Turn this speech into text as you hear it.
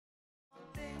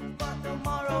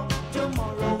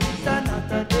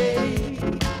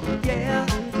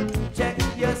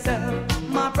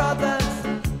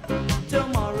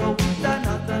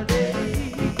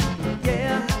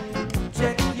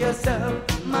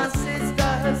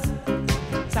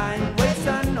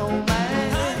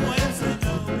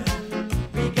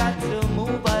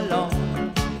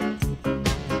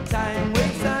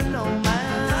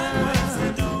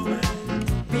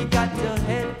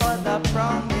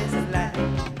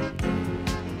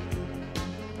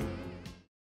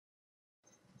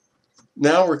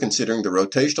Now we're considering the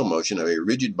rotational motion of a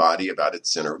rigid body about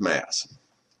its center of mass.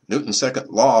 Newton's second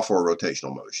law for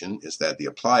rotational motion is that the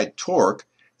applied torque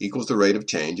equals the rate of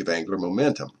change of angular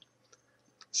momentum.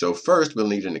 So first we'll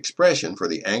need an expression for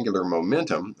the angular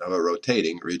momentum of a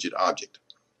rotating rigid object.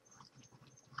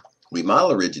 We model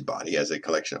a rigid body as a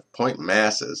collection of point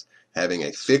masses having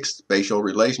a fixed spatial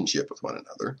relationship with one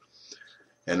another,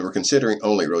 and we're considering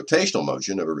only rotational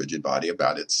motion of a rigid body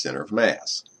about its center of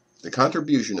mass. The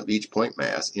contribution of each point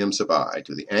mass, m sub I,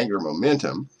 to the angular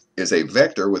momentum is a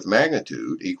vector with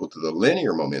magnitude equal to the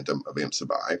linear momentum of m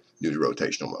sub I due to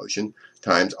rotational motion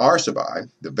times r sub I,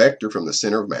 the vector from the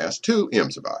center of mass to m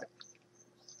sub I.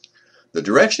 The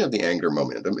direction of the angular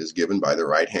momentum is given by the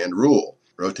right-hand rule,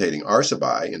 rotating r sub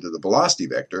I into the velocity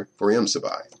vector for m sub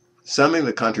I. Summing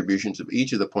the contributions of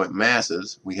each of the point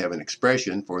masses, we have an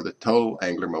expression for the total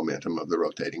angular momentum of the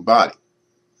rotating body.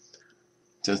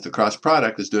 Since the cross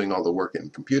product is doing all the work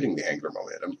in computing the angular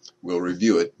momentum, we'll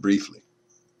review it briefly.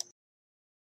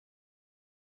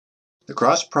 The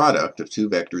cross product of two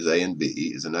vectors A and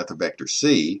B is another vector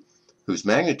C, whose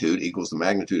magnitude equals the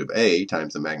magnitude of A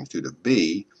times the magnitude of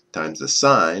B times the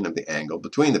sine of the angle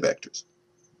between the vectors.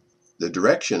 The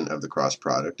direction of the cross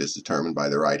product is determined by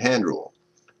the right-hand rule.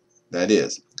 That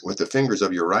is, with the fingers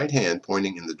of your right hand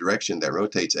pointing in the direction that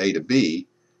rotates A to B,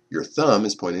 your thumb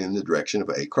is pointing in the direction of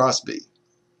A cross B.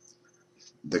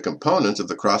 The components of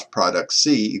the cross product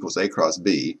C equals A cross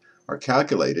B are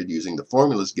calculated using the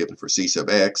formulas given for C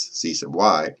sub x, C sub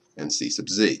y, and C sub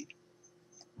z.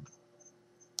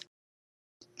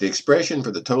 The expression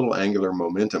for the total angular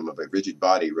momentum of a rigid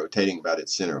body rotating about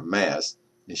its center of mass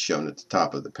is shown at the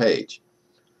top of the page.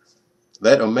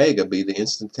 Let omega be the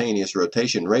instantaneous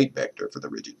rotation rate vector for the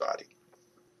rigid body.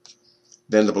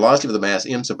 Then the velocity of the mass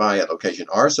m sub I at location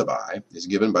r sub I is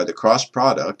given by the cross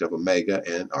product of omega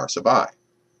and r sub I.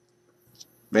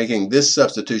 Making this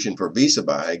substitution for v sub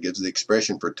I gives the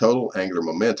expression for total angular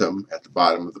momentum at the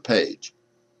bottom of the page.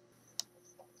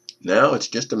 Now it's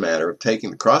just a matter of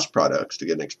taking the cross products to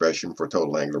get an expression for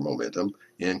total angular momentum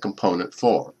in component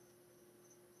form.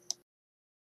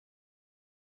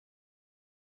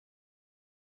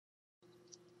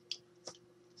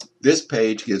 This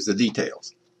page gives the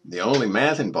details. The only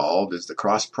math involved is the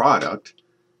cross product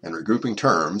and regrouping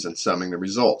terms and summing the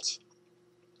results.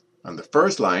 On the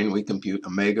first line, we compute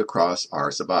omega cross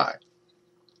r sub I.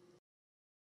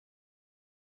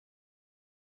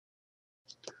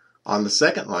 On the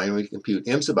second line, we compute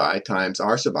m sub I times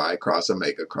r sub I cross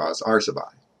omega cross r sub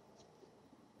I.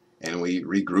 And we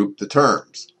regroup the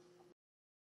terms.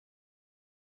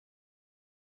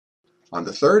 On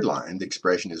the third line, the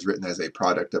expression is written as a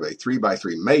product of a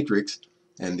 3x3 matrix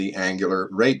and the angular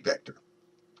rate vector.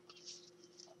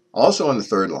 Also on the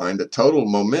third line, the total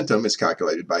momentum is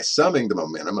calculated by summing the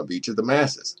momentum of each of the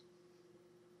masses.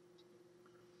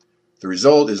 The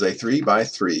result is a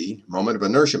 3x3 moment of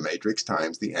inertia matrix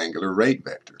times the angular rate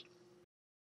vector.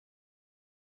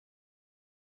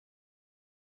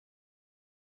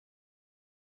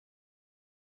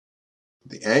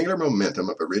 The angular momentum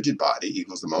of a rigid body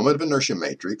equals the moment of inertia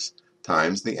matrix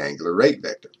times the angular rate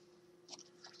vector.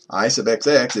 I sub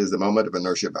xx is the moment of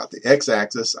inertia about the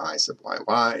x-axis, I sub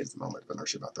yy is the moment of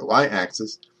inertia about the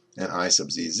y-axis, and I sub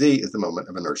zz is the moment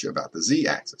of inertia about the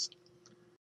z-axis.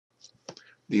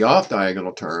 The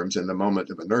off-diagonal terms in the moment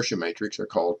of inertia matrix are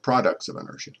called products of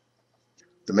inertia.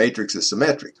 The matrix is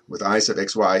symmetric, with I sub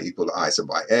xy equal to I sub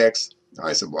yx,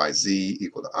 I sub yz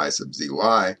equal to I sub zy,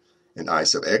 and I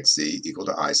sub xz equal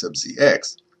to I sub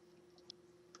zx.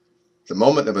 The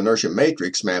moment of inertia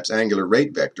matrix maps angular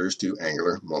rate vectors to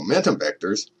angular momentum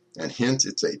vectors, and hence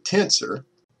it's a tensor,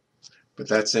 but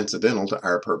that's incidental to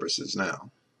our purposes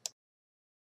now.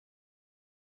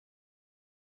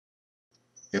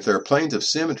 If there are planes of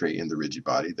symmetry in the rigid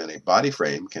body, then a body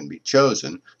frame can be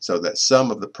chosen so that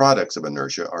some of the products of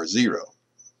inertia are zero.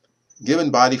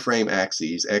 Given body frame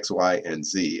axes x, y, and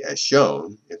z as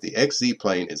shown, if the xz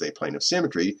plane is a plane of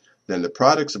symmetry, then the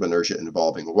products of inertia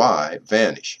involving y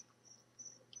vanish.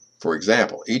 For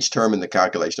example, each term in the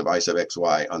calculation of I sub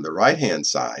xy on the right-hand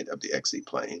side of the xz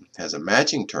plane has a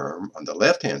matching term on the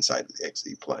left-hand side of the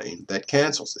xz plane that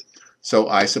cancels it, so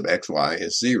I sub xy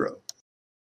is 0.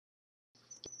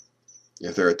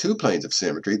 If there are two planes of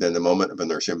symmetry, then the moment of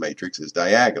inertia matrix is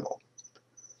diagonal.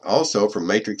 Also, from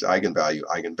matrix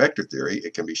eigenvalue-eigenvector theory,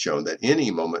 it can be shown that any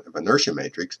moment of inertia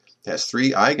matrix has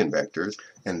three eigenvectors,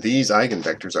 and these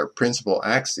eigenvectors are principal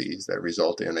axes that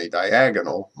result in a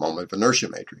diagonal moment of inertia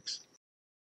matrix.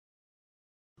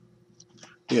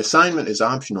 The assignment is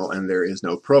optional and there is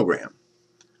no program.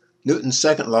 Newton's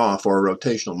second law for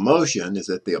rotational motion is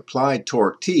that the applied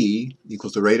torque T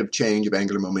equals the rate of change of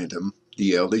angular momentum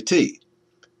dl dt.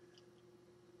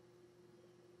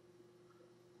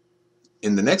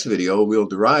 In the next video, we'll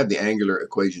derive the angular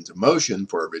equations of motion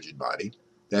for a rigid body,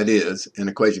 that is, an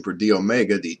equation for d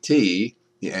omega dt,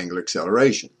 the angular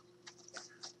acceleration.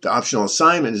 The optional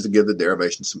assignment is to give the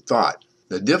derivation some thought.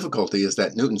 The difficulty is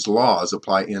that Newton's laws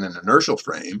apply in an inertial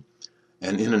frame,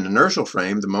 and in an inertial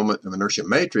frame, the moment of inertia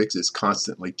matrix is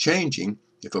constantly changing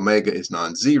if omega is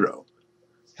non-zero.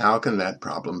 How can that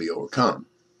problem be overcome?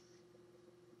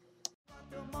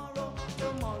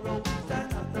 Tomorrow is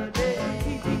another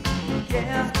day.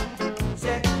 Yeah,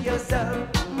 check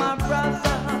yourself.